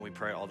We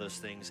pray all those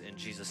things in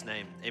Jesus'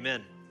 name.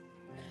 Amen.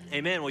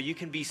 Amen. Well, you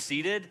can be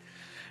seated.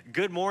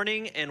 Good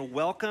morning and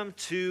welcome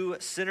to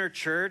Center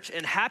Church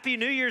and Happy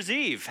New Year's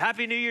Eve.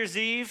 Happy New Year's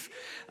Eve.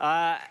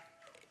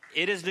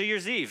 It is New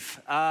Year's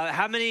Eve.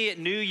 How many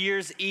New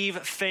Year's Eve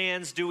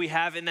fans do we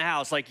have in the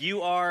house? Like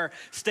you are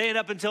staying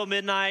up until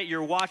midnight,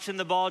 you're watching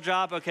the ball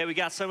drop. Okay, we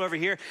got some over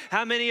here.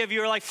 How many of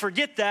you are like,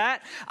 forget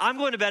that, I'm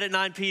going to bed at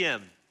 9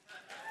 p.m.?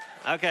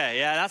 Okay,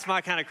 yeah, that's my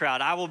kind of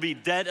crowd. I will be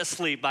dead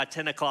asleep by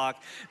 10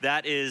 o'clock.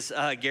 That is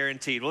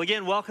guaranteed. Well,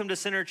 again, welcome to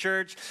Center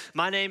Church.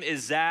 My name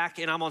is Zach,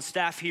 and I'm on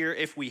staff here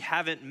if we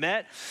haven't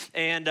met.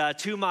 And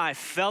to my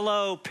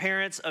fellow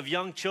parents of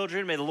young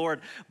children, may the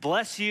Lord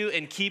bless you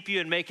and keep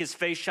you and make his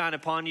face shine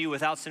upon you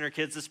without Center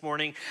Kids this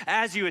morning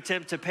as you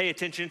attempt to pay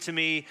attention to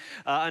me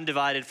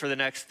undivided for the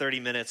next 30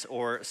 minutes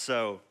or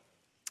so.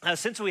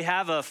 Since we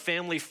have a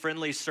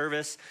family-friendly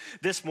service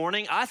this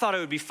morning, I thought it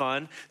would be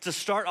fun to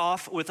start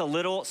off with a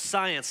little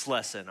science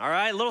lesson, all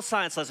right? A little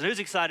science lesson. Who's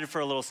excited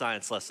for a little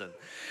science lesson?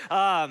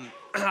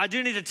 I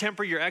do need to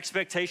temper your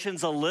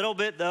expectations a little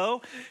bit,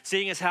 though,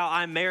 seeing as how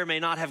I may or may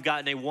not have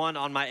gotten a 1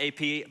 on my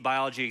AP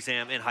biology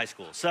exam in high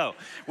school. So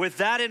with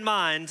that in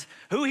mind,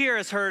 who here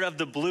has heard of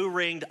the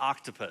blue-ringed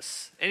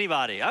octopus?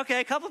 Anybody? Okay,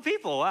 a couple of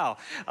people, wow.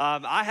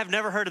 I have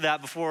never heard of that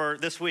before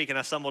this week, and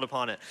I stumbled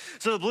upon it.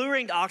 So the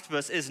blue-ringed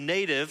octopus is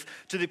native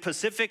to the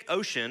Pacific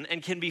Ocean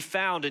and can be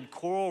found in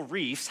coral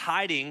reefs,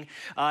 hiding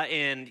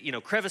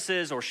in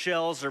crevices or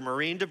shells or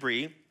marine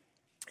debris.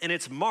 And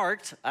it's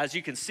marked, as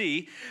you can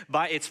see,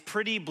 by its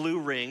pretty blue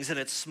rings and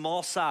its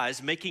small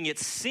size, making it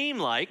seem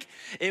like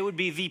it would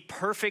be the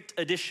perfect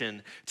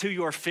addition to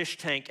your fish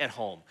tank at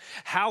home.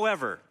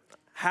 However,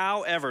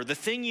 the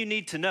thing you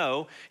need to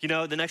know,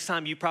 the next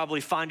time you probably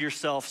find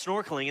yourself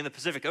snorkeling in the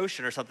Pacific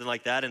Ocean or something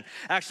like that and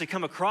actually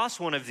come across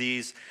one of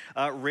these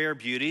rare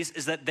beauties,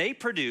 is that they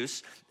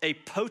produce a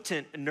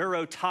potent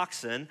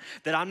neurotoxin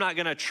that I'm not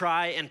going to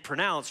try and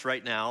pronounce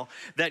right now,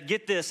 that,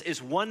 get this,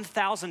 is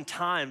 1,000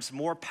 times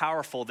more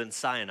powerful than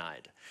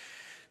cyanide.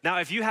 Now,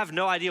 if you have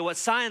no idea what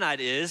cyanide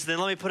is, then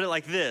let me put it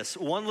like this.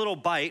 One little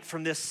bite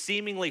from this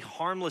seemingly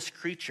harmless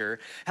creature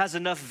has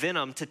enough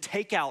venom to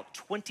take out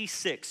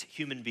 26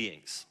 human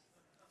beings.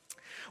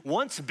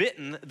 Once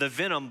bitten, the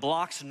venom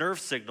blocks nerve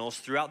signals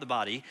throughout the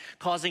body,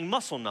 causing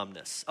muscle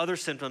numbness. Other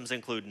symptoms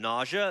include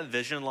nausea,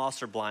 vision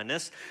loss or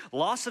blindness,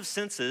 loss of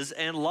senses,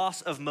 and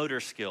loss of motor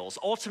skills,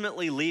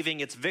 ultimately leaving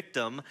its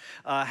victim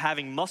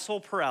having muscle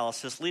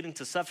paralysis, leading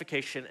to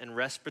suffocation and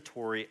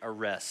respiratory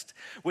arrest.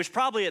 Which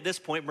probably at this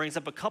point brings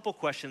up a couple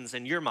questions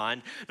in your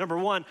mind. Number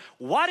one,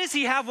 why does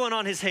he have one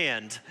on his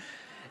hand?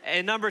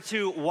 And number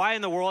two, why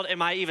in the world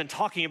am I even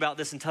talking about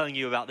this and telling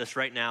you about this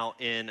right now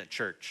in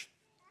church?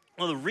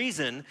 Well, the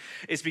reason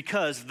is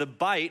because the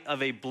bite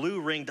of a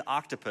blue-ringed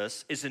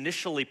octopus is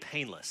initially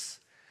painless,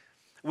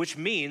 which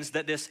means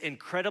that this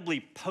incredibly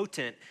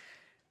potent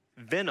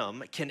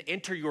venom can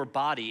enter your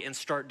body and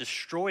start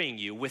destroying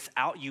you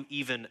without you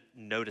even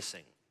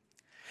noticing.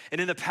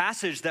 And in the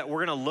passage that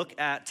we're going to look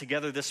at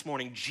together this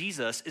morning,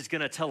 Jesus is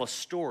going to tell a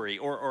story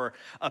or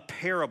a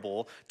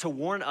parable to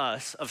warn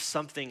us of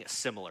something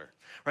similar,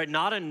 right?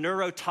 Not a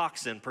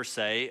neurotoxin per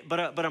se, but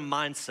a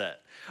mindset,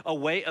 a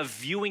way of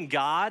viewing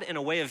God and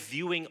a way of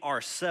viewing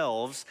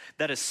ourselves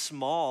that is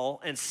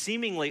small and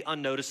seemingly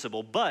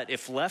unnoticeable, but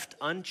if left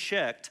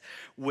unchecked,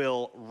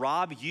 will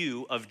rob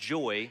you of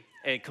joy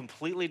and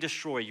completely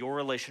destroy your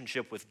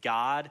relationship with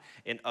God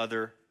and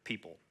other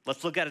people.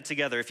 Let's look at it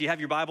together. If you have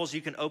your Bibles,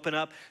 you can open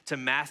up to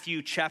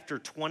Matthew chapter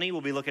 20.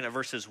 We'll be looking at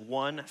verses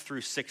 1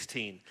 through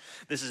 16.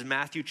 This is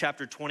Matthew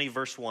chapter 20,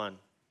 verse 1. It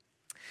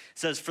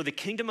says, "For the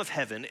kingdom of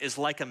heaven is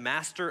like a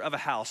master of a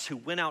house who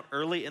went out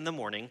early in the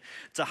morning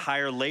to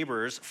hire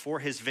laborers for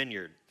his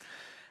vineyard.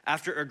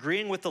 After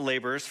agreeing with the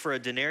laborers for a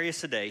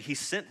denarius a day, he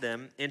sent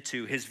them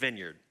into his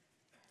vineyard."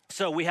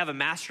 So we have a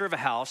master of a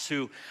house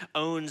who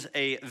owns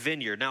a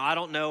vineyard. Now, I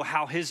don't know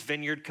how his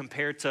vineyard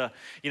compared to,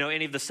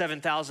 any of the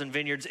 7,000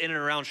 vineyards in and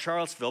around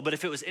Charlottesville, but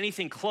if it was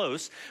anything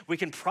close, we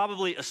can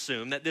probably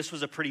assume that this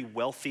was a pretty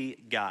wealthy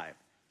guy.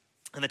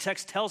 And the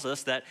text tells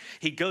us that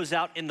he goes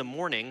out in the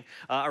morning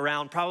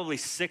around probably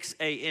 6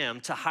 a.m.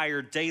 to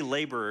hire day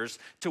laborers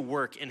to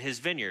work in his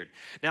vineyard.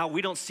 Now,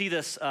 we don't see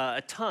this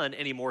a ton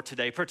anymore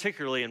today,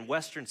 particularly in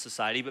Western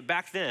society, but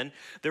back then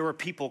there were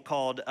people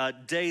called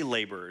day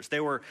laborers. They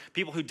were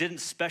people who didn't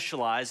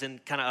specialize in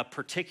kind of a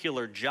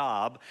particular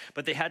job,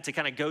 but they had to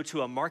kind of go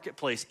to a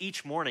marketplace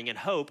each morning and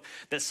hope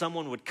that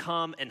someone would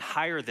come and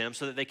hire them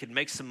so that they could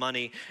make some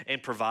money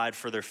and provide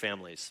for their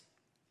families.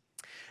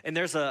 And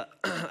there's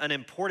an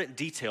important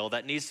detail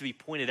that needs to be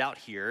pointed out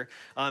here,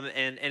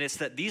 and it's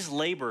that these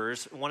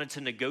laborers wanted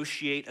to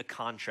negotiate a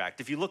contract.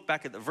 If you look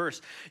back at the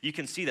verse, you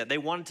can see that they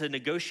wanted to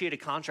negotiate a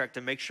contract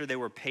to make sure they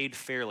were paid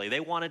fairly.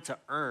 They wanted to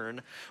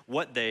earn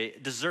what they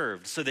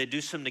deserved. So they do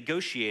some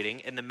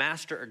negotiating, and the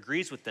master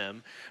agrees with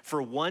them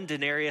for 1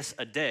 denarius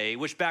a day,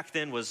 which back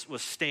then was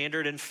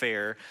standard and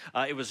fair.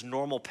 It was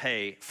normal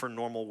pay for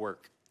normal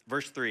work.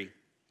 Verse 3.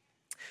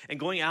 And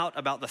going out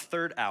about the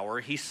third hour,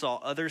 he saw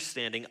others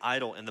standing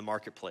idle in the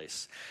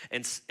marketplace.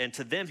 And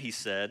to them he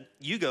said,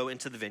 you go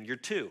into the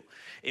vineyard too.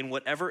 In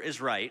whatever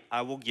is right,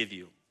 I will give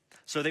you.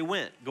 So they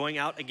went, going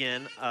out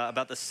again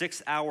about the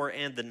 6th hour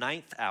and the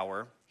 9th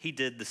hour, he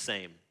did the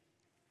same.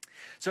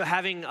 So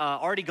having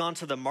already gone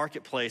to the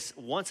marketplace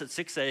once at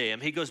 6 a.m.,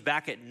 he goes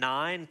back at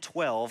 9,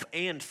 12,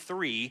 and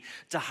 3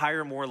 to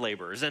hire more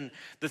laborers. And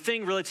the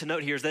thing really to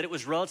note here is that it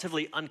was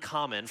relatively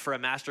uncommon for a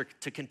master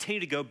to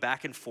continue to go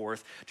back and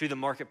forth to the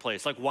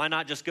marketplace. Like, why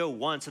not just go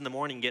once in the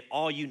morning and get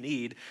all you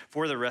need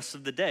for the rest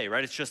of the day,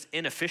 right? It's just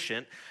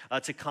inefficient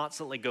to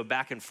constantly go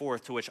back and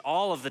forth, to which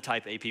all of the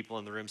type A people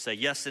in the room say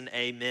yes and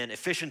amen.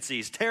 Efficiency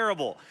is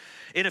terrible.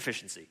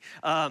 Inefficiency.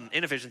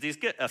 Inefficiency is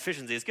good.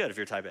 Efficiency is good if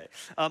you're type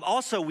A.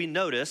 Also, we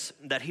notice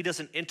that he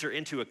doesn't enter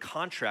into a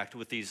contract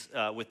with these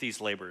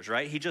laborers,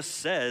 right? He just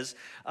says,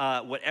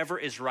 whatever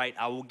is right,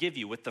 I will give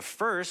you. With the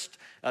first,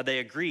 they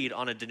agreed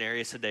on a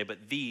denarius a day,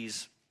 but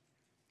these,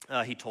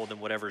 he told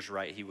them whatever's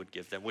right, he would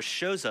give them, which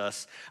shows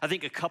us, I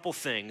think, a couple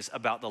things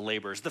about the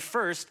laborers. The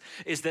first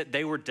is that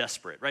they were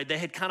desperate, right? They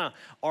had kind of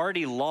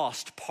already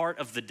lost part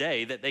of the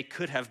day that they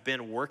could have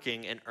been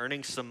working and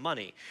earning some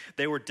money.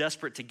 They were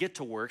desperate to get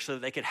to work so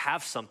that they could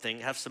have some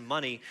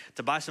money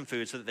to buy some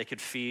food so that they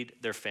could feed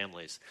their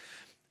families.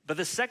 But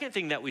the second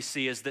thing that we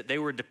see is that they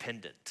were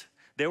dependent.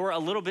 They were a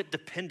little bit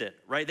dependent,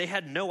 right? They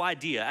had no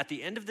idea. At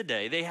the end of the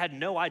day, they had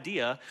no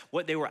idea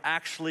what they were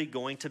actually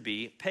going to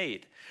be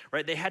paid,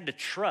 right? They had to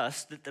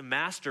trust that the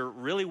master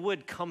really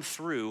would come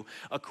through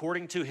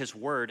according to his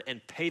word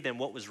and pay them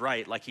what was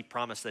right, like he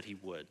promised that he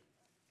would.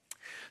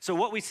 So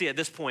what we see at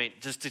this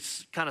point, just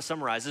to kind of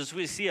summarize, is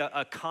we see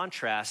a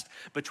contrast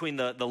between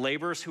the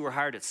laborers who were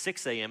hired at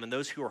 6 a.m. and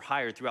those who were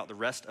hired throughout the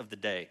rest of the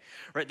day.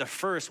 Right? The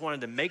first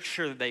wanted to make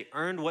sure that they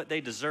earned what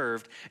they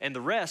deserved, and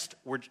the rest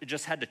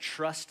just had to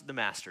trust the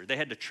master. They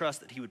had to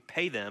trust that he would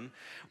pay them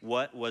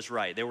what was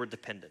right. They were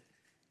dependent.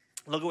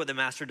 Look at what the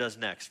master does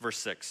next, verse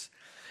 6.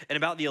 And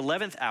about the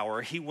 11th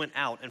hour, he went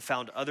out and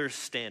found others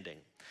standing.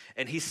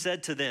 And he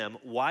said to them,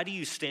 why do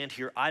you stand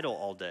here idle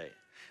all day?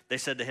 They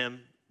said to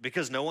him,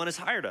 because no one has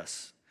hired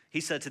us. He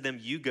said to them,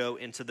 you go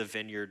into the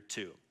vineyard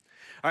too.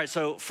 All right,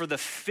 so for the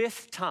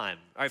fifth time,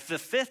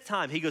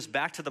 he goes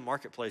back to the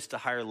marketplace to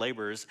hire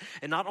laborers.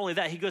 And not only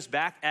that, he goes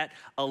back at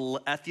the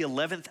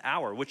 11th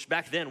hour, which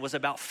back then was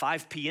about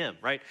 5 p.m.,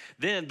 right?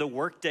 Then the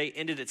workday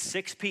ended at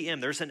 6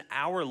 p.m. There's an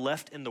hour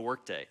left in the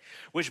workday,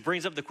 which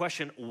brings up the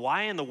question,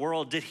 why in the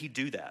world did he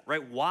do that,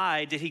 right?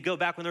 Why did he go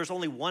back when there was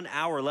only 1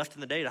 hour left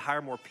in the day to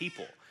hire more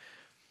people?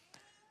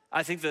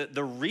 I think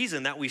the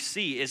reason that we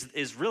see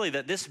is really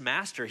that this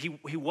master,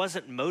 he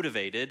wasn't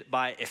motivated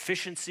by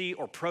efficiency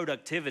or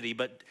productivity,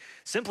 but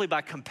simply by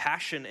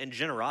compassion and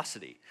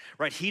generosity,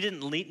 right? He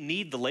didn't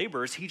need the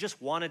laborers. He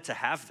just wanted to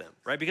have them,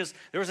 right? Because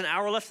there was an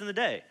hour left in the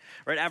day,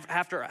 right?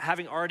 After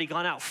having already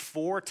gone out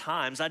 4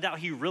 times, I doubt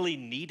he really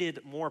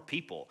needed more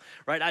people,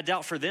 right? I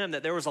doubt for them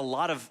that there was a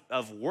lot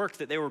of work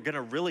that they were going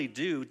to really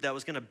do that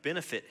was going to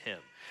benefit him.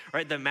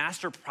 Right, the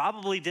master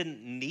probably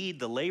didn't need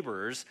the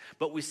laborers,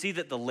 but we see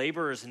that the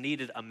laborers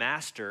needed a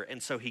master,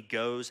 and so he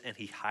goes and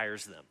he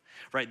hires them.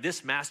 Right,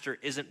 this master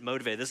isn't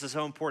motivated. This is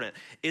so important.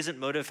 Isn't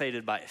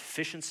motivated by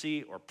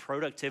efficiency or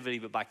productivity,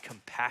 but by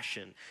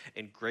compassion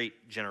and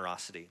great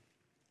generosity.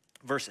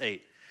 Verse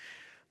 8.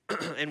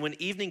 And when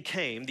evening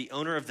came, the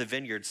owner of the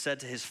vineyard said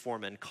to his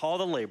foreman, call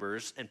the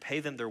laborers and pay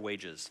them their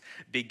wages,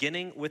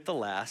 beginning with the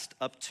last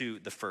up to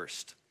the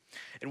first.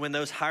 And when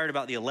those hired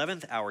about the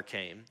 11th hour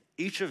came,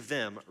 each of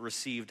them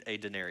received a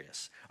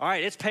denarius. All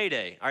right, it's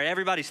payday. All right,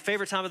 everybody's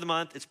favorite time of the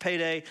month, it's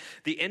payday.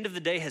 The end of the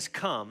day has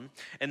come,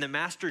 and the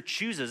master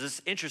chooses,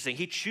 it's interesting,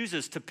 he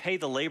chooses to pay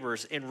the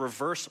laborers in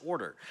reverse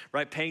order,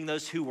 right? Paying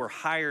those who were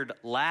hired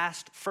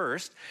last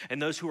first,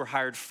 and those who were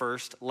hired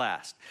first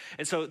last.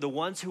 And so the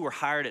ones who were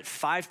hired at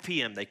 5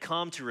 p.m., they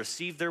come to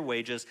receive their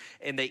wages,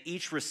 and they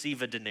each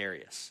receive a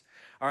denarius.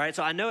 All right,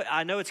 so I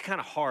know it's kind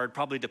of hard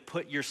probably to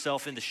put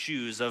yourself in the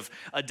shoes of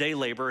a day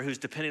laborer who's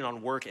depending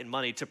on work and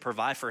money to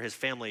provide for his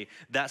family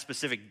that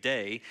specific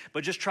day,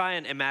 but just try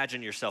and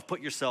imagine yourself,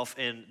 put yourself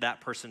in that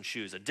person's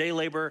shoes. A day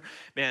laborer,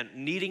 man,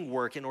 needing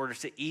work in order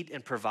to eat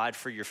and provide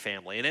for your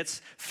family. And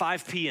it's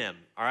 5 p.m.,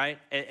 all right?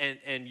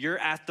 And you're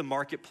at the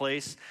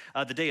marketplace.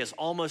 The day is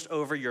almost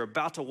over. You're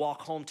about to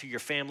walk home to your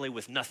family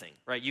with nothing,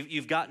 right?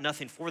 You've got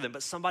nothing for them,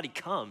 but somebody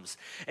comes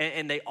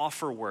and they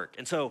offer work.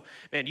 And so,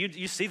 man,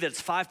 you see that it's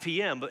 5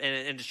 p.m., and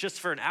it's just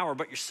for an hour,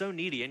 but you're so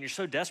needy and you're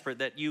so desperate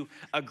that you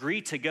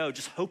agree to go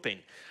just hoping,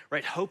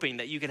 right? Hoping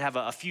that you can have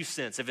a few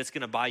cents if it's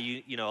going to buy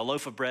you, a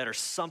loaf of bread or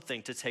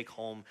something to take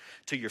home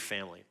to your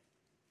family.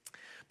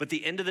 But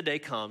the end of the day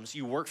comes,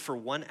 you work for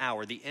 1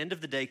 hour, the end of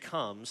the day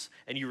comes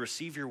and you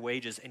receive your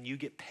wages and you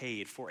get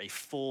paid for a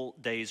full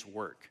day's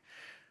work.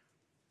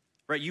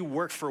 Right, you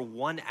work for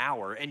 1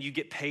 hour and you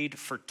get paid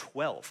for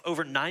 12.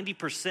 Over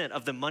 90%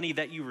 of the money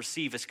that you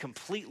receive is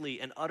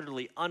completely and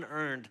utterly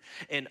unearned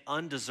and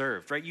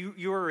undeserved, right?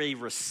 You are a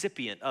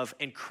recipient of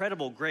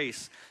incredible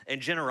grace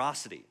and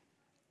generosity.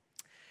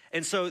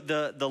 And so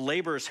the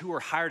laborers who were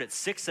hired at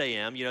 6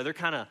 a.m., they're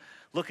kind of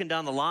looking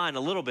down the line a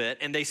little bit,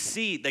 and they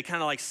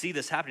kind of like see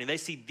this happening. They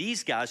see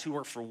these guys who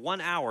work for 1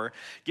 hour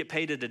get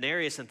paid a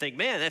denarius and think,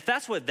 man, if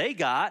that's what they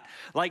got,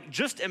 like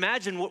just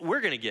imagine what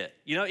we're going to get.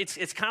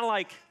 It's kind of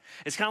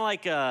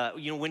like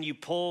when you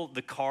pull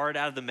the card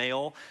out of the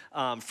mail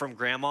from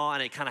grandma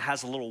and it kind of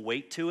has a little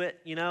weight to it,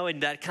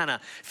 and that kind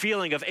of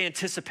feeling of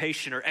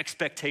anticipation or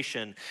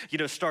expectation,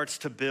 starts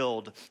to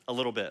build a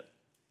little bit.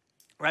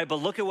 Right,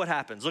 but look at what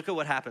happens.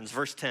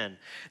 Verse 10.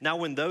 Now,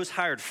 when those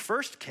hired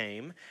first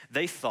came,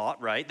 they thought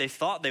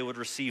they would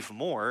receive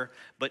more,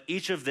 but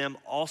each of them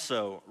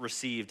also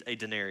received a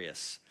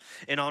denarius.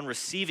 And on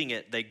receiving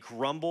it, they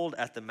grumbled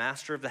at the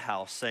master of the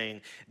house,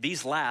 saying,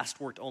 these last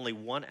worked only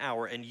 1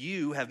 hour, and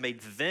you have made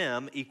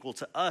them equal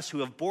to us who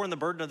have borne the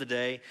burden of the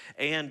day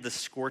and the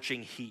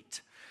scorching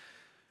heat.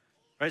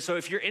 Right, so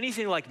if you're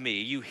anything like me,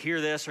 you hear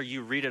this or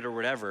you read it or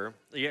whatever,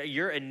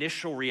 your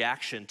initial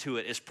reaction to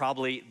it is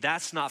probably,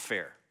 that's not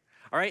fair.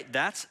 All right,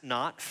 that's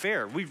not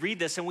fair. We read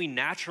this and we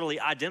naturally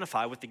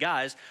identify with the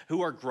guys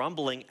who are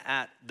grumbling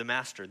at the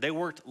master. They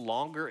worked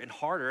longer and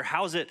harder.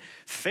 How is it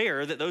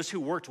fair that those who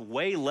worked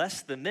way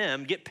less than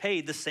them get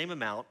paid the same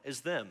amount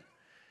as them?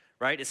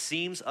 Right, it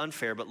seems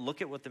unfair, but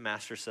look at what the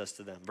master says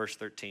to them. Verse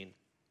 13.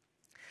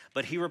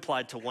 But he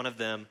replied to one of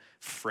them,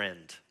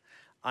 friend,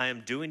 I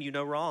am doing you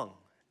no wrong.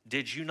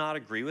 Did you not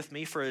agree with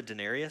me for a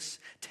denarius?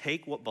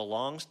 Take what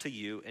belongs to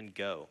you and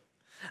go.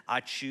 I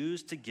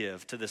choose to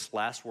give to this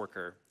last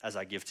worker as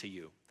I give to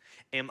you.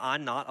 Am I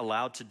not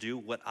allowed to do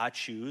what I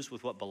choose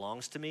with what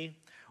belongs to me?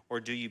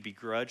 Or do you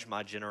begrudge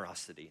my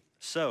generosity?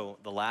 So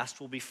the last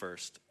will be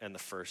first and the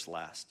first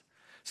last.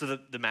 So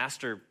the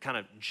master kind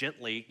of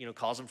gently,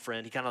 calls him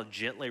friend. He kind of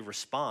gently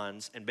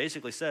responds and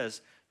basically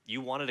says, you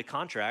wanted a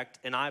contract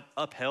and I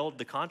upheld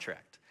the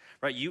contract.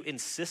 Right, you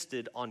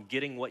insisted on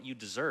getting what you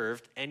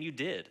deserved, and you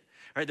did.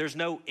 Right, there's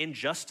no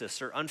injustice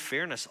or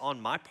unfairness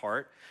on my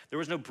part. There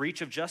was no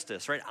breach of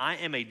justice. Right, I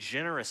am a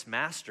generous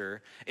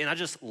master, and I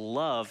just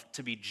love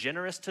to be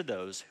generous to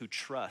those who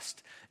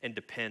trust and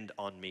depend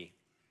on me.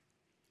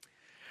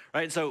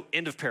 Right, and so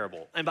end of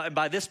parable. And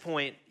by this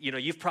point,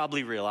 you've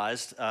probably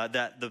realized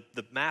that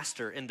the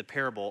master in the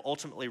parable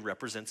ultimately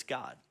represents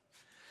God.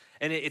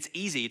 And it's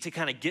easy to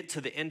kind of get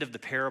to the end of the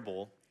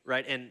parable,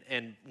 right,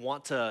 and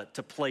want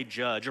to play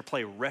judge or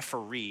play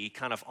referee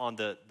kind of on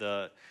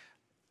the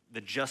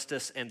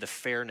justice and the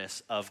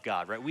fairness of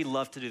God, right? We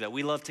love to do that.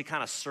 We love to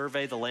kind of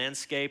survey the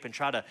landscape and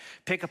try to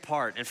pick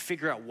apart and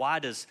figure out why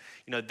does,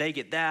 they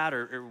get that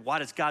or why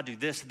does God do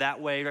this that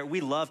way, right? We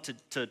love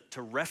to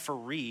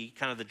referee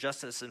kind of the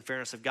justice and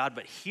fairness of God.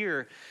 But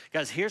here,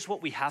 guys, here's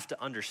what we have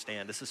to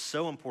understand. This is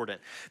so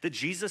important, that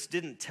Jesus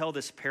didn't tell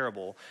this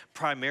parable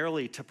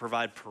primarily to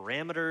provide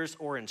parameters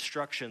or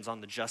instructions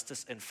on the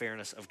justice and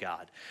fairness of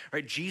God,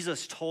 right?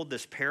 Jesus told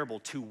this parable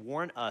to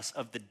warn us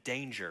of the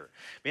danger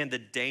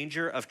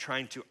of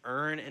trying to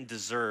earn and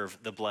deserve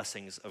the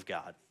blessings of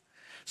God.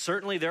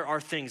 Certainly there are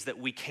things that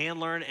we can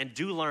learn and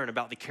do learn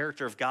about the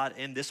character of God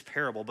in this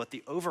parable, but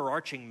the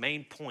overarching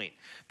main point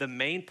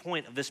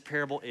of this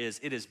parable is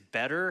it is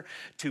better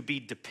to be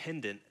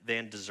dependent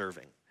than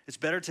deserving. It's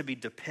better to be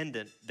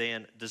dependent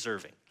than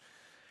deserving.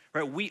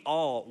 Right, we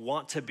all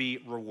want to be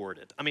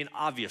rewarded. I mean,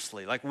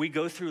 obviously, like we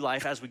go through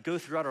life, as we go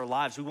throughout our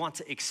lives, we want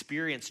to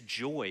experience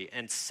joy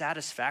and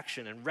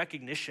satisfaction and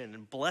recognition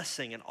and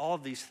blessing and all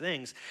of these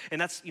things.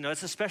 And that's,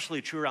 it's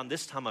especially true around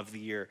this time of the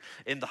year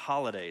in the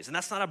holidays. And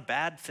that's not a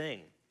bad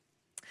thing.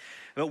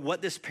 But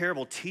what this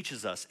parable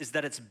teaches us is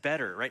that it's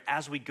better, right?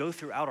 As we go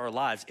throughout our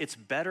lives, it's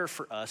better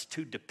for us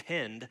to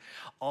depend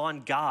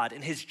on God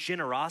and his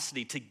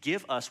generosity to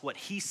give us what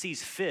he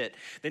sees fit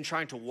than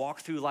trying to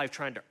walk through life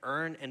trying to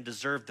earn and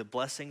deserve the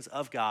blessings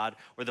of God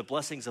or the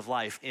blessings of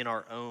life in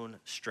our own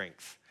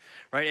strength.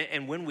 Right,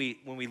 and when we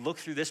look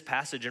through this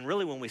passage, and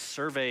really when we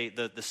survey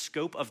the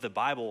scope of the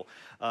Bible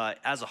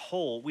as a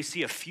whole, we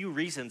see a few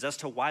reasons as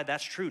to why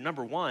that's true.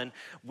 Number one,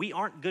 we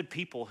aren't good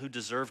people who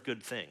deserve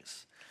good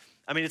things.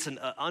 I mean, it's an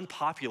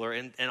unpopular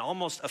and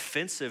almost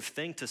offensive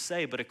thing to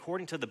say, but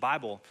according to the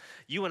Bible,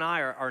 you and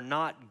I are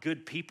not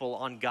good people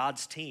on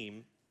God's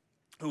team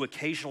who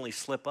occasionally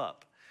slip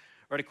up.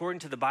 Right, according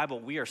to the Bible,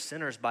 we are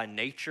sinners by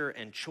nature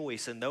and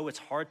choice, and though it's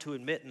hard to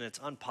admit and it's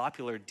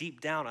unpopular,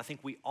 deep down, I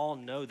think we all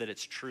know that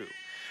it's true.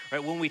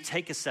 Right, when we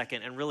take a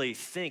second and really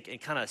think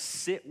and kind of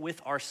sit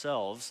with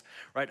ourselves,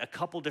 right, a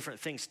couple different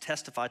things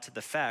testify to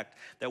the fact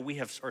that we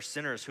are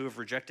sinners who have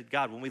rejected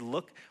God. When we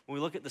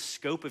look at the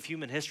scope of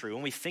human history,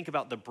 when we think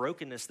about the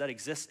brokenness that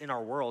exists in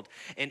our world,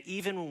 and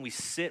even when we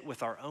sit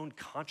with our own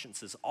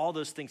consciences, all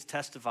those things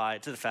testify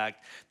to the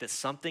fact that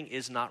something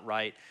is not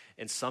right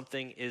and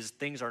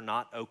things are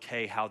not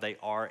okay how they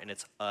are, and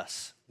it's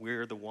us.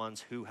 We're the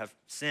ones who have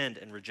sinned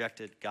and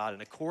rejected God.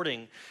 And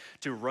according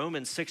to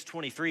Romans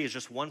 6:23 is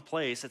just one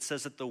place, it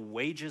says that the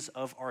wages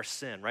of our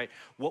sin, right?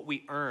 What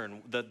we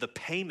earn, the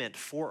payment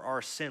for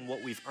our sin,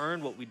 what we've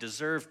earned, what we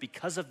deserve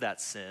because of that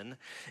sin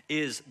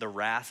is the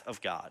wrath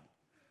of God.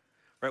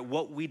 right?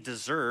 What we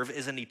deserve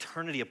is an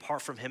eternity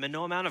apart from him, and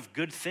no amount of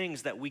good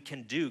things that we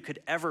can do could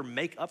ever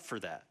make up for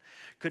that,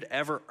 could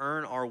ever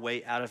earn our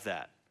way out of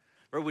that.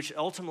 Right, which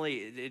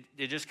ultimately,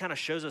 it just kind of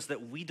shows us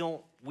that we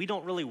don't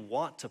really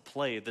want to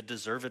play the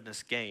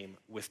deservedness game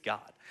with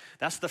God.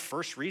 That's the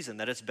first reason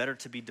that it's better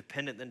to be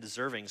dependent than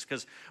deserving, is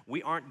because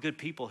we aren't good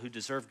people who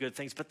deserve good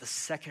things. But the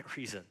second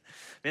reason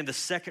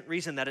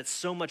that it's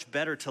so much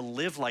better to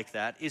live like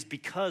that is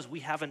because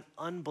we have an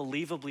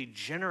unbelievably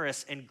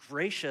generous and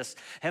gracious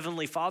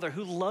Heavenly Father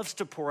who loves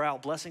to pour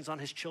out blessings on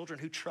his children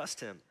who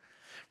trust him.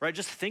 Right,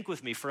 just think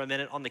with me for a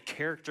minute on the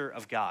character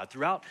of God.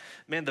 Throughout,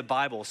 the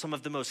Bible, some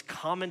of the most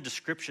common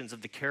descriptions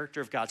of the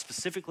character of God,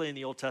 specifically in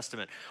the Old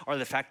Testament, are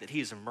the fact that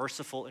he is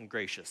merciful and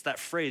gracious. That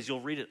phrase,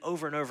 you'll read it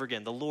over and over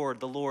again. The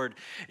Lord,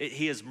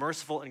 he is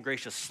merciful and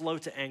gracious, slow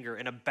to anger,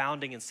 and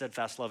abounding in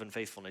steadfast love and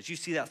faithfulness. You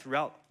see that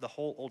throughout the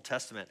whole Old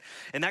Testament.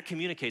 And that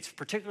communicates,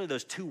 particularly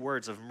those two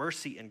words of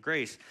mercy and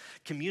grace,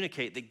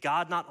 communicate that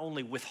God not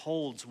only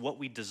withholds what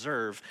we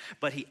deserve,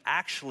 but he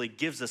actually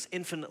gives us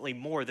infinitely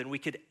more than we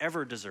could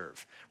ever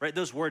deserve. Right,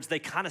 those words, they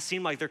kind of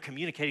seem like they're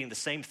communicating the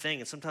same thing,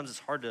 and sometimes it's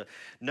hard to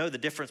know the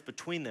difference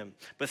between them.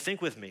 But think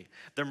with me,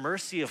 the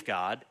mercy of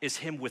God is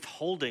him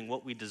withholding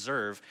what we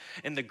deserve,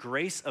 and the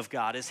grace of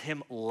God is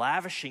him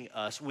lavishing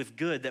us with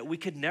good that we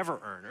could never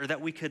earn or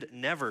that we could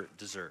never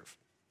deserve.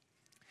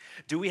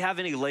 Do we have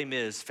any Les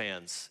Mis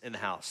fans in the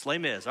house? Les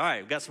Mis, all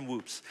right, we've got some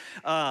whoops.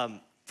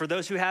 For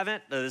those who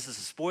haven't, this is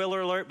a spoiler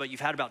alert, but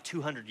you've had about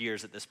 200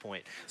 years at this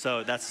point.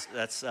 So that's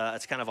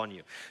kind of on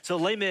you. So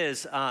Les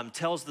Mis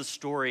tells the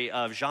story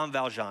of Jean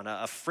Valjean,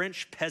 a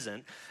French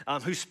peasant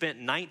who spent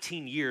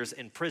 19 years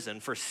in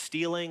prison for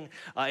stealing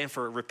and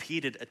for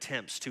repeated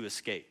attempts to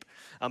escape.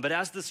 But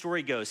as the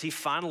story goes, he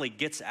finally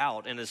gets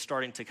out and is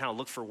starting to kind of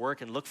look for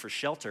work and look for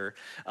shelter,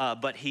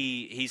 but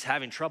he's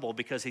having trouble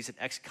because he's an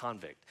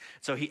ex-convict.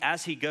 So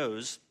as he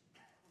goes,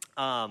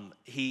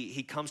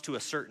 he comes to a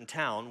certain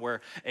town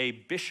where a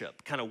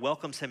bishop kind of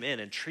welcomes him in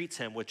and treats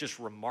him with just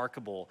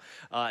remarkable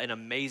and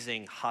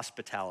amazing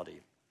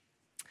hospitality.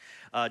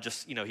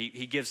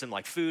 He gives him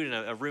like food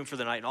and a room for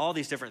the night and all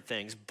these different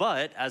things.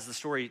 But as the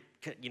story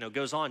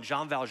goes on,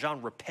 Jean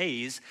Valjean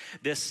repays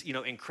this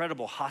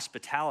incredible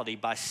hospitality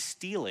by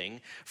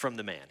stealing from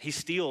the man. He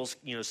steals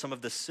some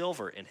of the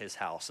silver in his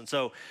house, and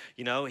so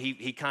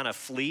he kind of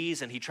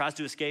flees and he tries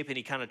to escape and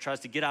he kind of tries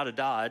to get out of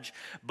Dodge.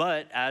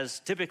 But as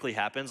typically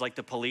happens, like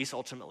the police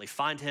ultimately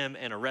find him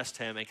and arrest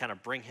him and kind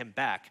of bring him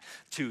back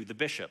to the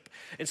bishop.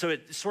 And so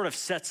it sort of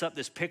sets up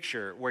this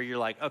picture where you're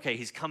like, okay,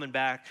 he's coming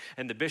back,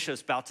 and the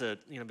bishop's about to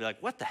be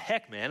like, what the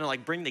heck, man, and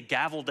like bring the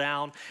gavel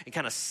down and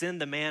kind of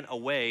send the man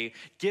away,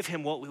 give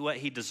him what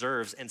he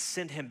deserves, and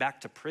send him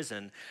back to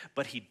prison.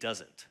 But he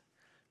doesn't.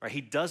 Right?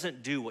 He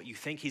doesn't do what you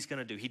think he's going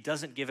to do. He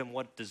doesn't give him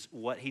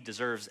what he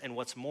deserves. And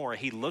what's more,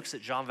 he looks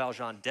at Jean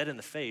Valjean dead in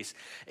the face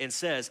and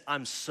says,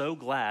 I'm so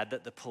glad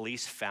that the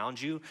police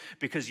found you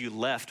because you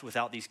left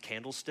without these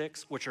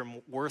candlesticks, which are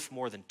worth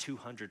more than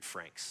 200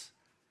 francs.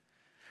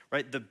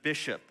 Right? The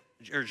bishop,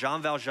 or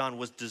Jean Valjean,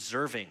 was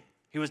deserving.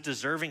 He was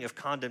deserving of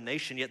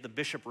condemnation, yet the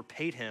bishop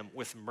repaid him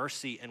with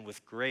mercy and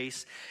with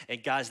grace.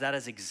 And guys, that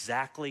is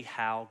exactly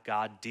how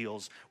God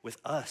deals with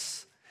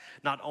us.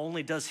 Not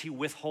only does he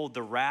withhold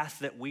the wrath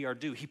that we are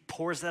due, he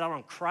pours that out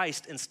on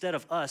Christ instead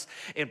of us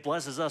and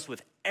blesses us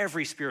with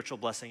every spiritual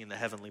blessing in the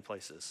heavenly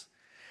places.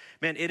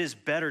 Man, it is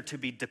better to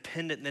be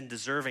dependent than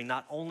deserving,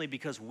 not only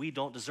because we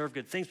don't deserve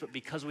good things, but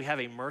because we have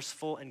a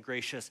merciful and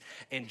gracious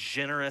and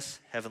generous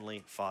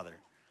Heavenly Father.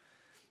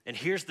 And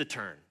here's the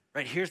turn.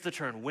 Right, here's the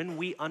turn. When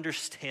we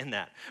understand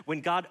that,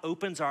 when God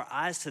opens our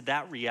eyes to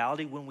that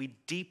reality, when we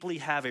deeply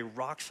have a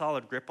rock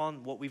solid grip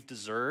on what we've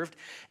deserved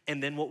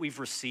and then what we've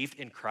received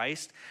in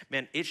Christ,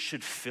 man, it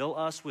should fill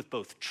us with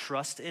both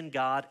trust in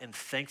God and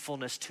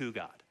thankfulness to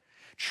God.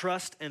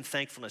 Trust and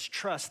thankfulness.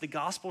 Trust, the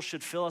gospel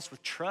should fill us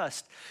with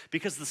trust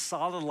because the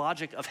solid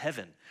logic of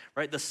heaven,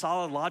 right? The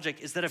solid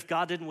logic is that if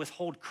God didn't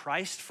withhold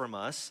Christ from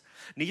us,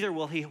 neither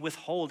will he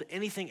withhold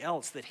anything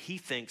else that he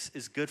thinks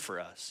is good for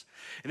us.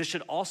 And it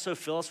should also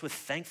fill us with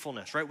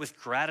thankfulness, right? With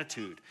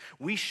gratitude.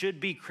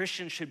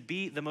 Christians should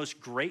be the most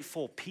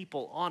grateful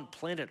people on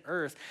planet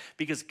Earth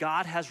because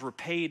God has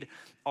repaid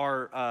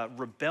our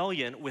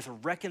rebellion with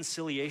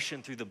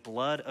reconciliation through the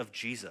blood of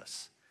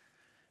Jesus.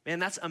 Man,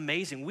 that's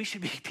amazing. We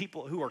should be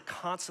people who are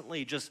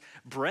constantly just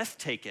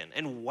breathtaken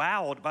and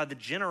wowed by the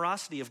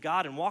generosity of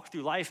God and walk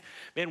through life,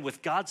 man,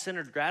 with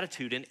God-centered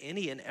gratitude in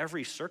any and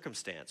every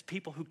circumstance.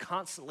 People who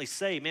constantly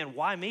say, man,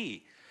 why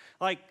me?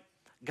 Like,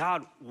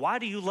 God, why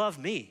do you love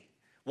me?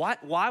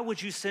 Why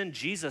would you send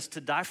Jesus to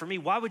die for me?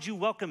 Why would you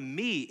welcome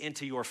me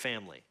into your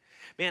family?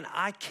 Man,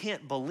 I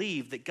can't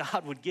believe that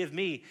God would give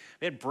me,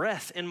 man,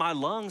 breath in my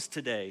lungs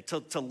today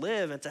to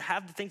live and to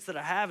have the things that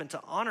I have and to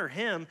honor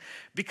him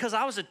because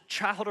I was a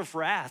child of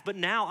wrath, but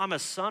now I'm a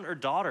son or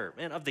daughter,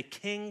 man, of the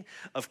King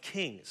of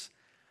Kings.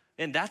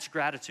 And that's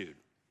gratitude.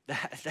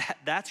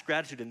 That's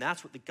gratitude, and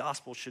that's what the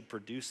gospel should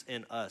produce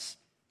in us.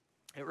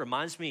 It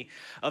reminds me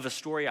of a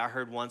story I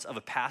heard once of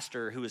a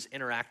pastor who was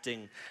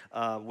interacting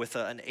with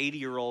an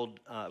 80-year-old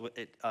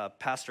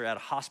pastor at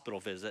a hospital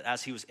visit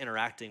as he was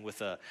interacting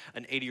with an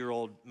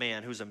 80-year-old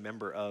man who's a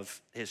member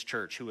of his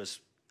church who was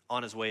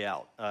on his way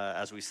out,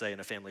 as we say in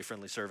a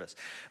family-friendly service.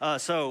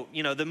 So,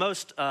 the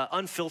most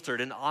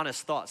unfiltered and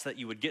honest thoughts that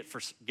you would get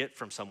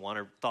from someone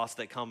are thoughts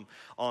that come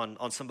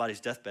on somebody's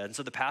deathbed. And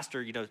so the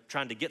pastor,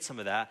 trying to get some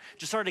of that,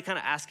 just started to kind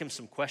of ask him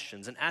some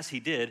questions. And as he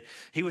did,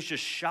 he was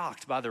just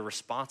shocked by the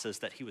responses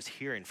that he was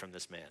hearing from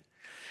this man.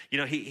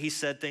 He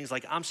said things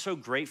like, "I'm so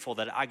grateful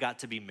that I got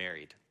to be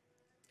married."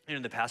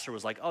 And the pastor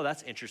was like, "Oh,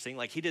 that's interesting."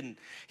 Like he didn't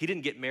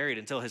get married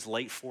until his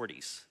late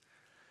 40s.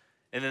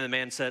 And then the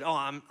man said,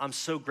 "Oh, I'm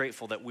so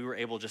grateful that we were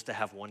able just to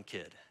have one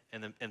kid."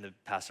 And the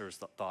pastors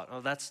thought,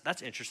 "Oh,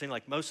 that's interesting.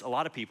 Like a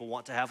lot of people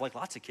want to have like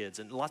lots of kids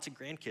and lots of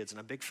grandkids and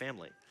a big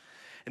family."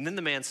 And then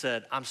the man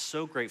said, "I'm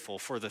so grateful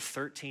for the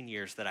 13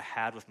 years that I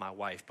had with my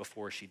wife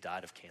before she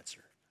died of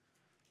cancer."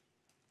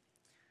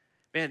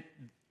 Man,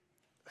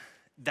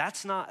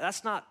 that's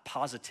not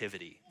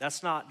positivity.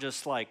 That's not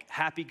just like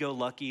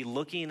happy-go-lucky,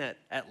 looking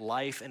at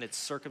life and its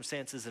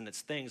circumstances and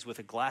its things with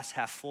a glass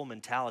half full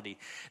mentality.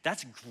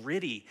 That's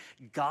gritty,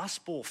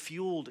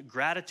 gospel-fueled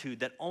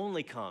gratitude that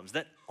only comes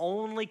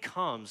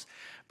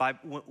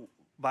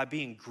by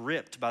being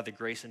gripped by the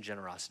grace and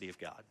generosity of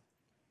God.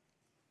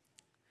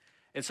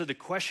 And so the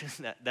question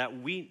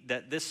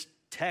that this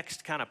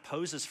text kind of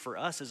poses for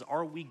us is,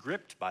 are we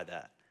gripped by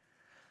that?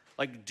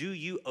 Like, do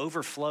you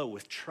overflow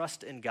with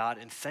trust in God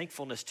and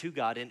thankfulness to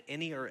God in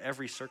any or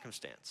every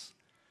circumstance?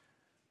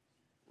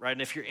 Right?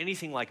 And if you're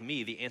anything like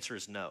me, the answer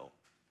is no.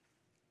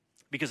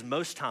 Because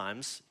most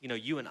times,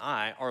 you and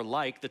I are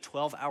like the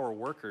 12-hour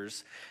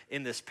workers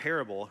in this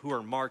parable who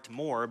are marked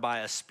more by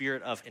a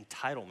spirit of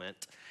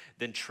entitlement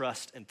than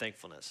trust and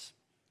thankfulness.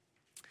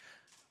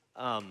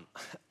 A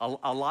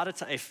lot of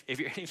times, if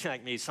you're anything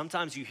like me,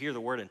 sometimes you hear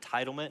the word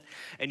entitlement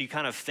and you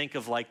kind of think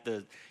of like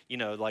the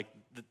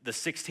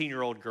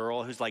 16-year-old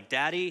girl who's like,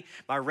 "Daddy,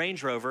 my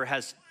Range Rover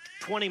has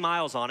 20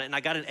 miles on it and I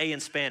got an A in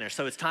Spanish,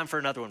 so it's time for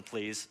another one,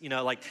 please."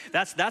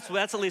 That's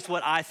at least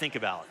what I think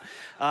about.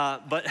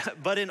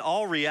 But in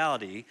all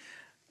reality,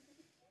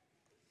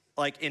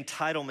 like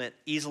entitlement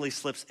easily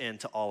slips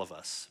into all of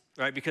us.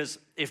 Right? Because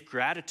if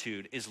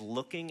gratitude is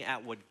looking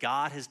at what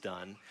God has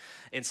done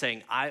and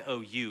saying, "I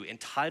owe you,"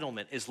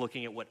 entitlement is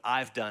looking at what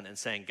I've done and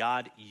saying,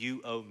 "God,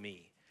 you owe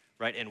me."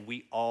 Right? And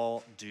we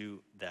all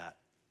do that.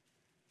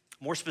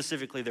 More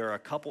specifically, there are a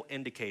couple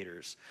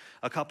indicators,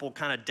 a couple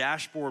kind of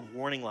dashboard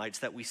warning lights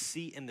that we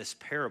see in this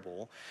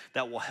parable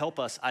that will help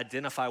us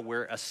identify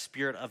where a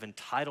spirit of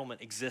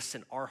entitlement exists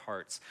in our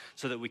hearts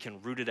so that we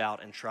can root it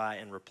out and try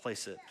and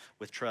replace it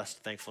with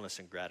trust, thankfulness,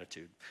 and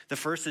gratitude. The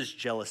first is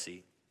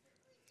jealousy.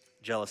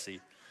 Jealousy.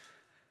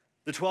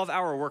 The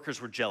 12-hour workers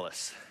were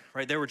jealous,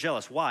 right? They were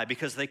jealous. Why?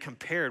 Because they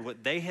compared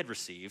what they had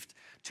received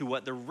to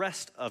what the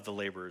rest of the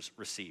laborers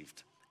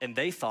received. And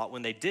they thought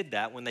when they did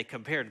that, when they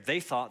compared,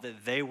 they thought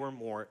that they were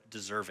more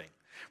deserving,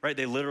 right?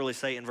 They literally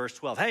say in verse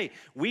 12, "Hey,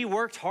 we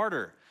worked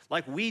harder.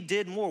 Like we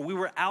did more. We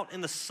were out in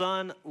the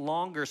sun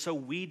longer, so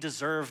we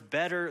deserve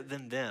better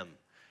than them,"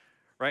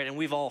 right? And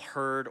we've all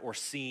heard or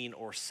seen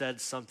or said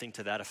something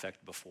to that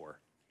effect before.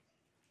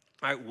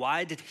 All right,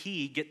 why did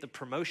he get the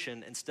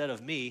promotion instead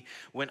of me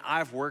when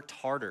I've worked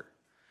harder?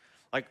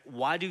 Like,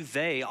 why do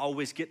they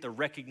always get the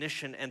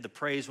recognition and the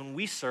praise when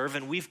we serve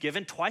and we've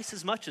given twice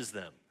as much as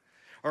them?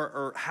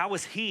 Or how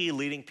is he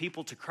leading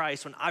people to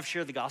Christ when I've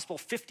shared the gospel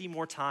 50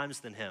 more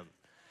times than him?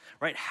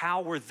 Right?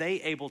 How were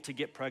they able to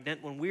get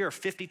pregnant when we are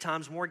 50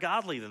 times more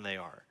godly than they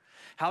are?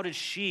 How did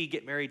she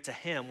get married to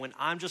him when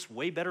I'm just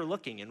way better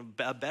looking and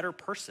a better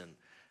person?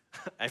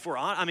 If we're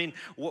on,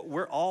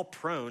 we're all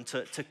prone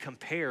to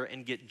compare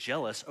and get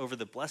jealous over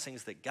the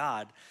blessings that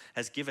God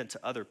has given to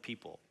other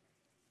people.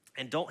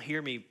 And don't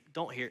hear me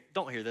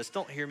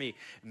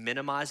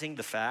minimizing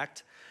the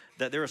fact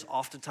that there is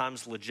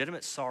oftentimes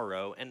legitimate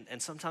sorrow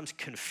and sometimes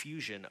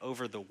confusion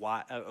over the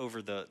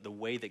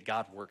way that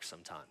God works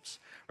sometimes.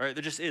 Right?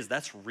 There just is.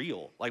 That's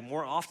real. Like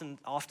more often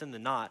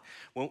than not,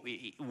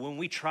 when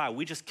we try,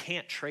 we just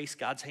can't trace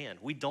God's hand.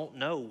 We don't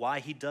know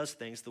why he does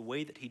things the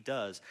way that he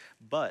does.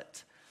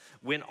 But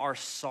when our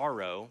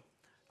sorrow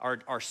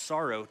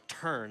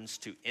turns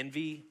to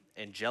envy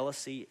and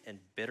jealousy and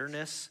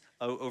bitterness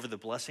over the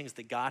blessings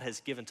that God has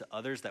given to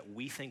others that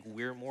we think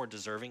we're more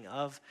deserving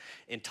of,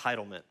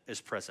 entitlement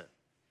is present.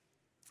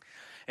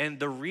 And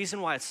the reason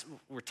why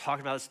we're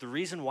talking about this, the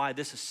reason why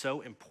this is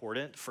so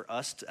important for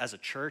us as a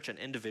church and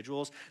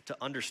individuals to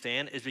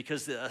understand is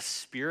because a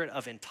spirit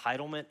of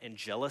entitlement and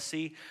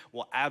jealousy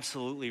will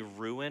absolutely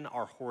ruin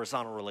our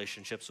horizontal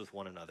relationships with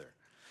one another.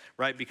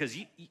 Right? Because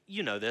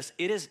you know this,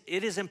 it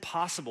is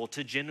impossible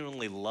to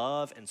genuinely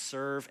love and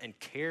serve and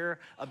care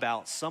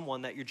about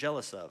someone that you're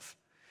jealous of.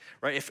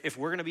 Right? If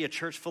we're going to be a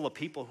church full of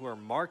people who are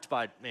marked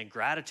by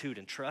gratitude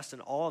and trust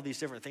and all of these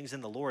different things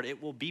in the Lord,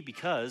 it will be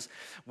because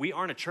we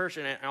aren't a church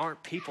and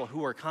aren't people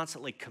who are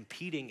constantly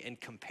competing and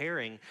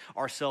comparing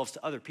ourselves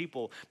to other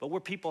people, but we're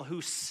people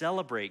who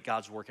celebrate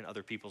God's work in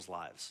other people's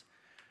lives.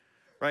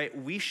 right?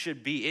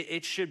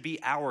 It should be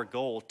our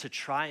goal to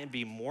try and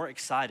be more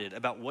excited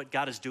about what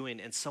God is doing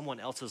in someone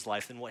else's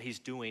life than what he's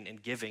doing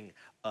and giving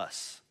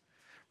us,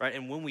 right?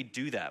 And when we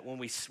do that, when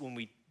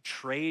we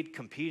trade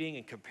competing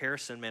and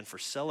comparison, man, for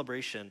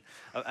celebration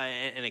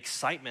and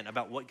excitement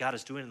about what God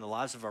is doing in the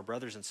lives of our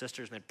brothers and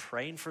sisters, man,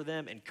 praying for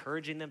them,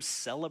 encouraging them,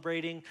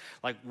 celebrating,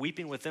 like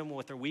weeping with them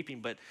when they're weeping,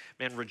 but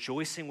man,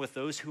 rejoicing with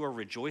those who are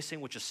rejoicing,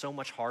 which is so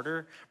much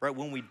harder, right?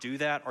 When we do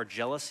that, our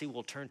jealousy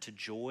will turn to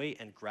joy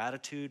and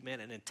gratitude,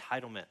 man, and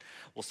entitlement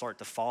will start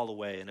to fall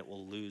away and it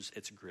will lose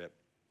its grip.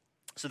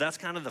 So that's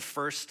kind of the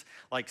first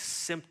like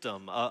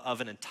symptom of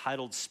an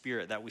entitled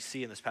spirit that we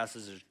see in this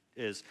passage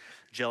is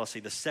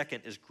jealousy. The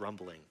second is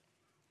grumbling.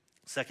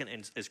 Second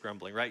is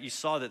grumbling, right? You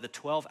saw that the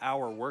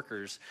 12-hour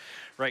workers,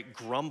 right,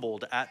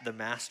 grumbled at the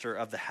master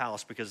of the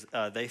house because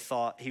they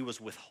thought he was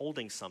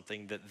withholding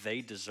something that they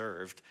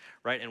deserved,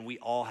 right? And we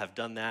all have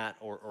done that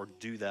or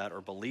do that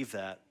or believe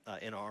that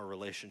in our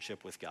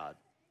relationship with God.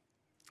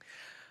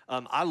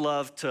 I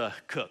love to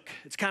cook.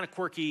 It's kind of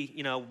quirky,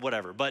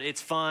 whatever, but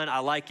it's fun. I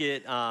like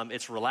it.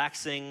 It's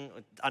relaxing.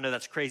 I know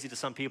that's crazy to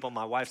some people.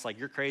 My wife's like,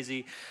 you're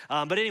crazy.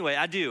 But anyway,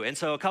 I do. And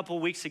so a couple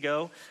of weeks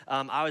ago,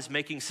 I was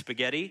making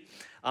spaghetti.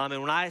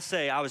 And when I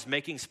say I was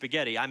making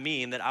spaghetti, I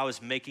mean that I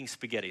was making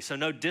spaghetti. So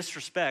no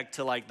disrespect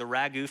to like the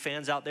ragu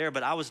fans out there,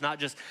 but I was not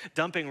just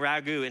dumping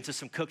ragu into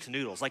some cooked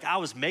noodles. Like I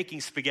was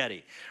making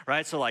spaghetti,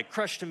 right? So like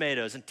crushed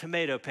tomatoes and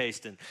tomato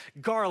paste and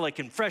garlic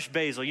and fresh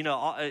basil,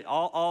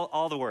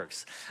 all the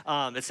works.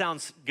 It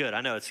sounds good.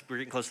 I know we're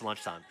getting close to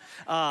lunchtime.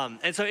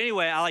 And so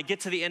anyway, I like get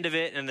to the end of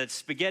it and the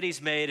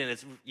spaghetti's made and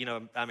it's,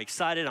 I'm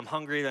excited, I'm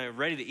hungry, I'm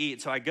ready to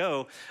eat. So I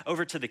go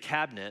over to the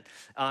cabinet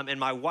and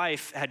my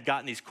wife had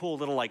gotten these cool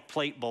little like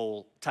plate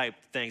bowl type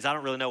things. I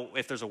don't really know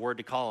if there's a word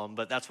to call them,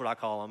 but that's what I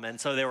call them. And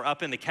so they were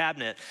up in the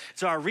cabinet.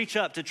 So I reach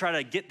up to try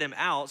to get them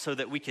out so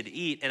that we could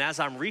eat. And as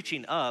I'm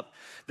reaching up,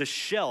 the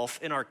shelf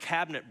in our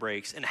cabinet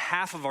breaks and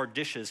half of our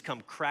dishes come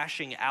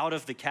crashing out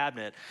of the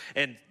cabinet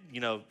and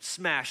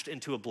smashed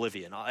into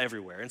oblivion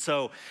everywhere. And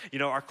so,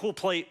 our cool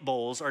plate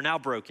bowls are now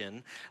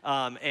broken.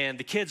 And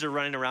the kids are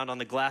running around on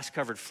the glass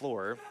covered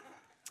floor.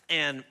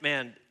 And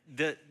man,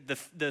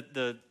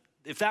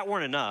 if that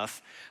weren't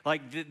enough,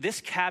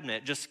 this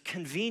cabinet just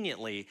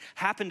conveniently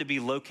happened to be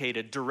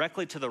located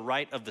directly to the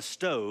right of the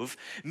stove,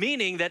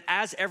 meaning that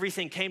as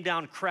everything came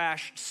down,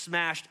 crashed,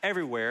 smashed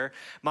everywhere,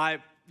 my,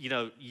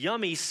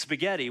 yummy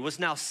spaghetti was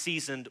now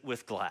seasoned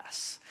with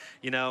glass,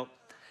 And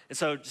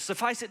so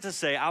suffice it to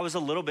say, I was a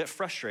little bit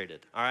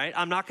frustrated, all right?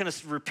 I'm not gonna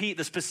repeat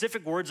the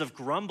specific words of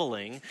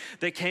grumbling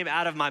that came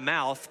out of my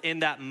mouth in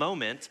that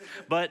moment,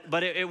 but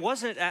it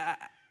wasn't...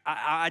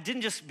 I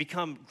didn't just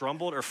become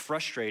grumbled or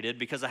frustrated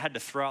because I had to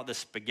throw out this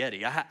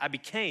spaghetti. I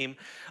became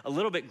a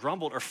little bit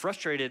grumbled or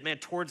frustrated, man,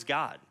 towards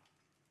God.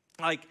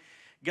 Like,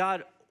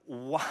 God,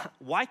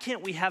 why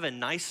can't we have a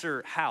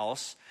nicer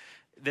house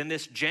than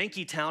this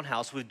janky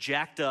townhouse with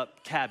jacked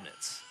up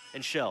cabinets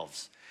and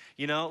shelves?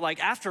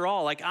 After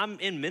all, I'm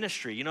in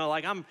ministry,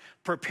 I'm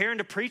preparing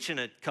to preach in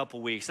a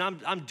couple weeks.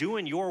 I'm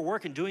doing your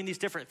work and doing these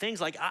different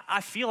things.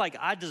 I feel like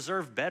I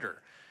deserve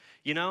better.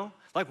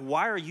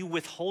 Why are you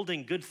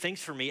withholding good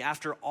things from me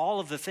after all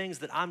of the things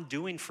that I'm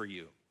doing for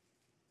you?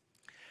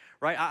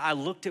 Right? I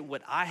looked at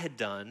what I had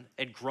done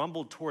and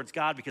grumbled towards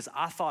God because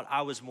I thought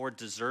I was more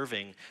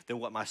deserving than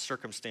what my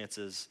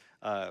circumstances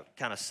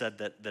kind of said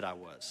that I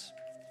was.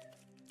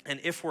 And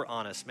if we're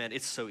honest, man,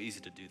 it's so easy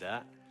to do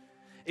that.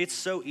 It's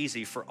so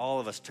easy for all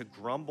of us to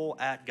grumble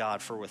at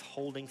God for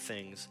withholding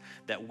things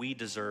that we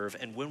deserve.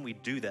 And when we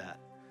do that,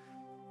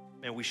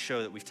 man, we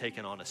show that we've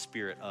taken on a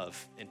spirit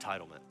of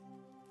entitlement.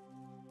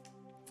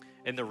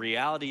 And the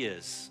reality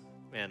is,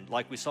 man,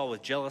 like we saw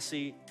with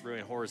jealousy,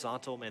 ruin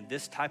horizontal, man,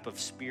 this type of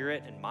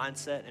spirit and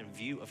mindset and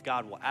view of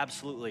God will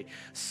absolutely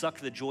suck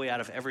the joy out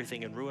of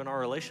everything and ruin our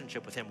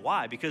relationship with him.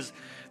 Why? Because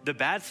the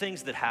bad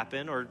things that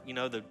happen or,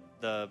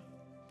 the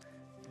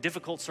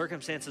difficult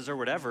circumstances or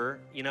whatever,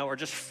 are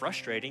just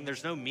frustrating.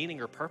 There's no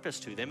meaning or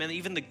purpose to them. And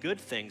even the good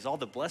things, all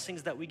the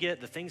blessings that we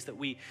get, the things that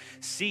we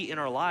see in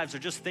our lives are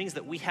just things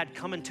that we had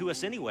coming to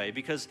us anyway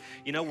because,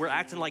 we're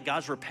acting like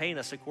God's repaying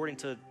us according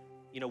to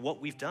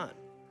what we've done.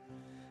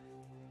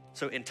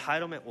 So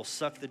entitlement will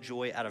suck the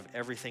joy out of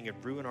everything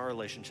and ruin our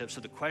relationship.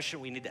 So the question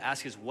we need to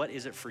ask is, what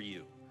is it for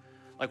you?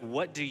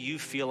 What do you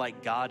feel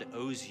like God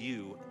owes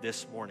you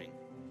this morning?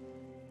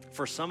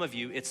 For some of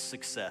you, it's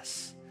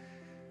success.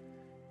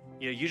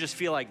 You just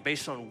feel like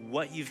based on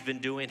what you've been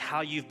doing, how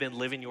you've been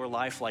living your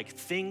life,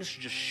 things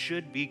just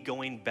should be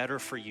going better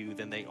for you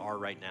than they are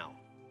right now.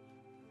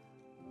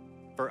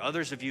 For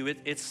others of you,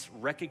 it's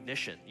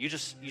recognition. You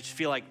just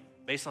feel like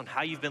based on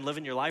how you've been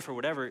living your life or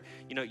whatever,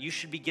 you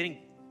should be getting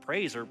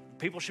praise or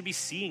people should be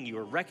seeing you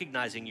or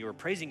recognizing you or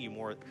praising you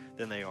more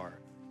than they are.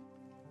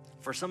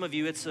 For some of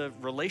you, it's a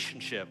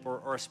relationship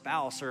or a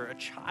spouse or a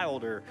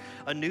child or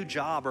a new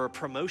job or a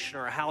promotion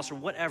or a house or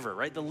whatever,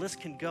 right? The list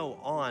can go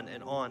on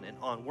and on and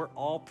on. We're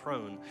all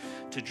prone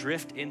to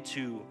drift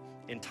into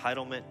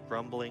entitlement,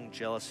 grumbling,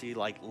 jealousy,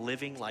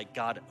 living like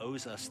God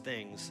owes us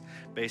things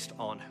based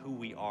on who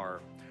we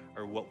are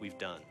or what we've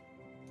done.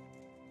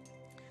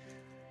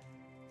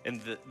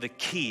 And the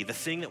key, the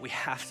thing that we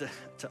have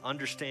to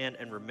understand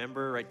and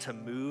remember, right, to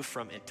move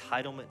from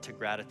entitlement to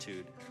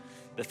gratitude,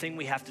 the thing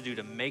we have to do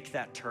to make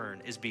that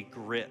turn is be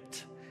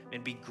gripped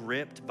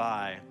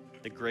by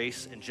the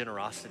grace and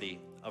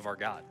generosity of our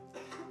God.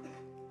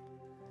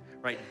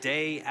 Right,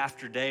 day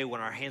after day,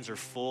 when our hands are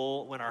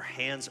full, when our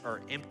hands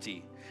are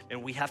empty,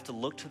 and we have to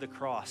look to the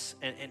cross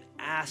and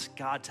ask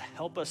God to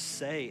help us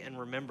say and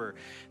remember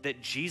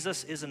that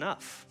Jesus is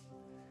enough.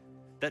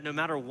 That no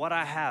matter what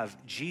I have,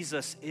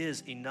 Jesus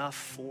is enough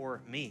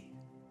for me.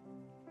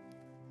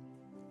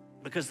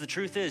 Because the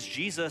truth is,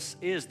 Jesus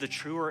is the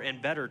truer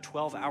and better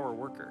 12-hour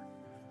worker.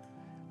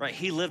 Right?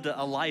 He lived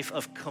a life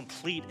of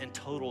complete and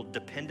total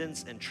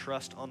dependence and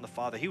trust on the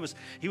Father. He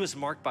was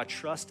marked by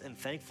trust and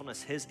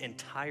thankfulness his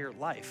entire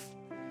life.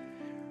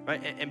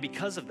 Right? And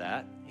because of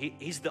that,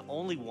 he's the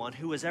only one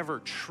who is ever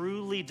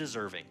truly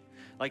deserving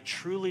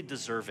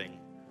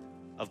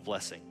of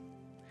blessing.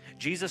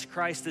 Jesus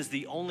Christ is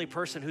the only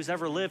person who's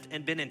ever lived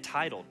and been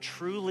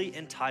truly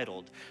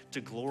entitled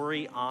to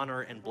glory,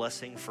 honor, and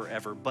blessing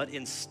forever. But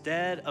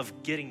instead of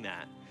getting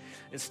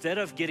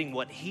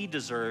what he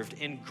deserved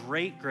in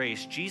great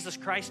grace, Jesus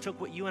Christ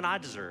took what you and I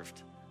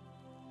deserved.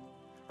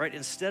 Right?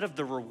 Instead of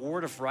the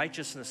reward of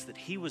righteousness that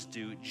he was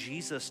due,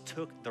 Jesus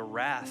took the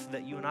wrath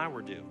that you and I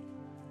were due.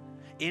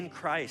 In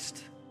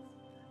Christ,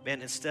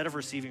 man, instead of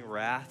receiving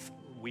wrath,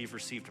 we've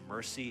received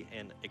mercy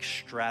and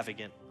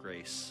extravagant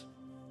grace.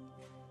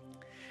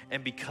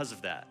 And because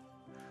of that,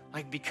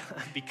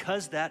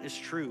 because that is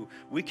true,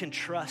 we can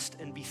trust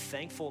and be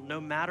thankful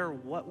no matter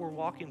what we're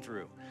walking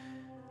through.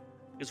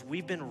 Because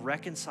we've been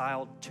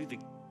reconciled to the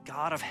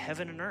God of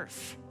heaven and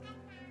earth.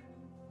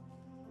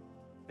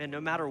 And no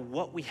matter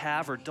what we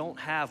have or don't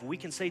have, we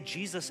can say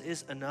Jesus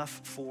is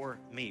enough for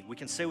me. We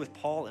can say with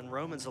Paul in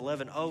Romans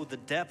 11, oh, the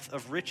depth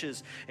of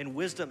riches and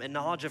wisdom and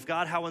knowledge of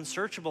God, how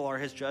unsearchable are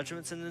his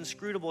judgments and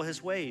inscrutable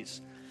his ways.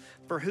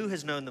 For who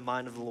has known the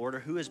mind of the Lord, or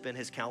who has been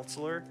his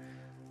counselor?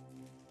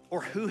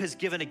 Or who has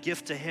given a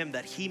gift to him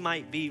that he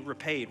might be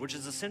repaid? Which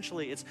is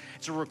essentially, it's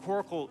a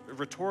rhetorical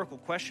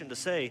question to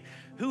say,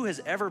 who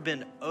has ever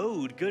been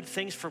owed good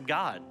things from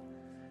God?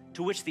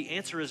 To which the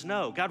answer is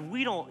no. God,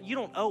 you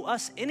don't owe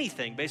us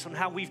anything based on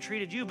how we've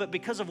treated you, but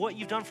because of what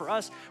you've done for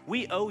us,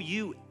 we owe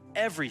you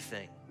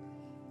everything.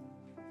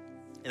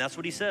 And that's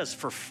what he says,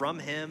 for from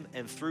him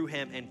and through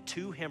him and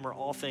to him are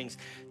all things.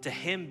 To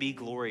him be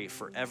glory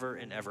forever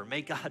and ever.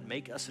 May God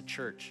make us a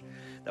church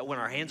that when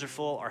our hands are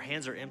full, our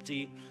hands are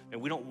empty,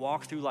 and we don't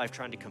walk through life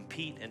trying to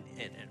compete and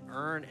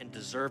earn and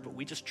deserve, but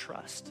we just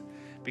trust.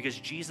 Because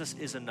Jesus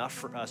is enough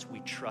for us. We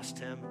trust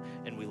him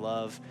and we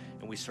love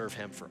and we serve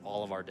him for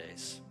all of our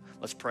days.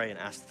 Let's pray and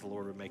ask that the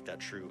Lord would make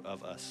that true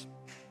of us.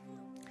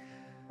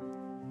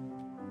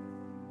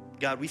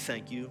 God, we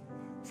thank you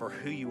for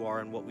who you are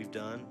and what we've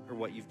done or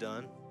what you've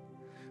done.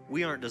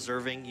 We aren't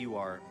deserving, you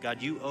are.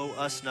 God, you owe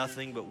us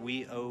nothing, but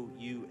we owe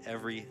you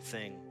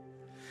everything.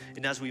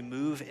 And as we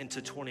move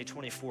into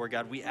 2024,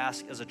 God, we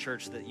ask as a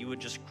church that you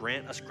would just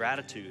grant us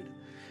gratitude,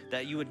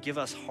 that you would give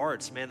us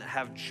hearts, man, that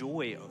have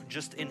joy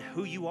just in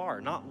who you are,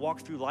 not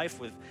walk through life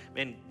with,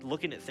 man,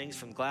 looking at things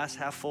from glass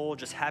half full,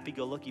 just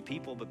happy-go-lucky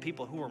people, but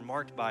people who are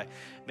marked by,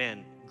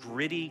 man,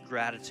 gritty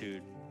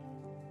gratitude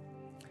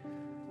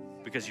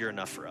because you're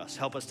enough for us.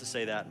 Help us to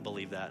say that and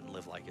believe that and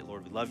live like it.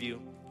 Lord, we love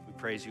you, we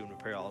praise you, and we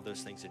pray all of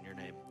those things in your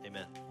name.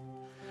 Amen.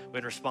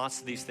 In response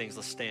to these things,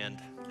 let's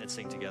stand and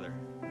sing together.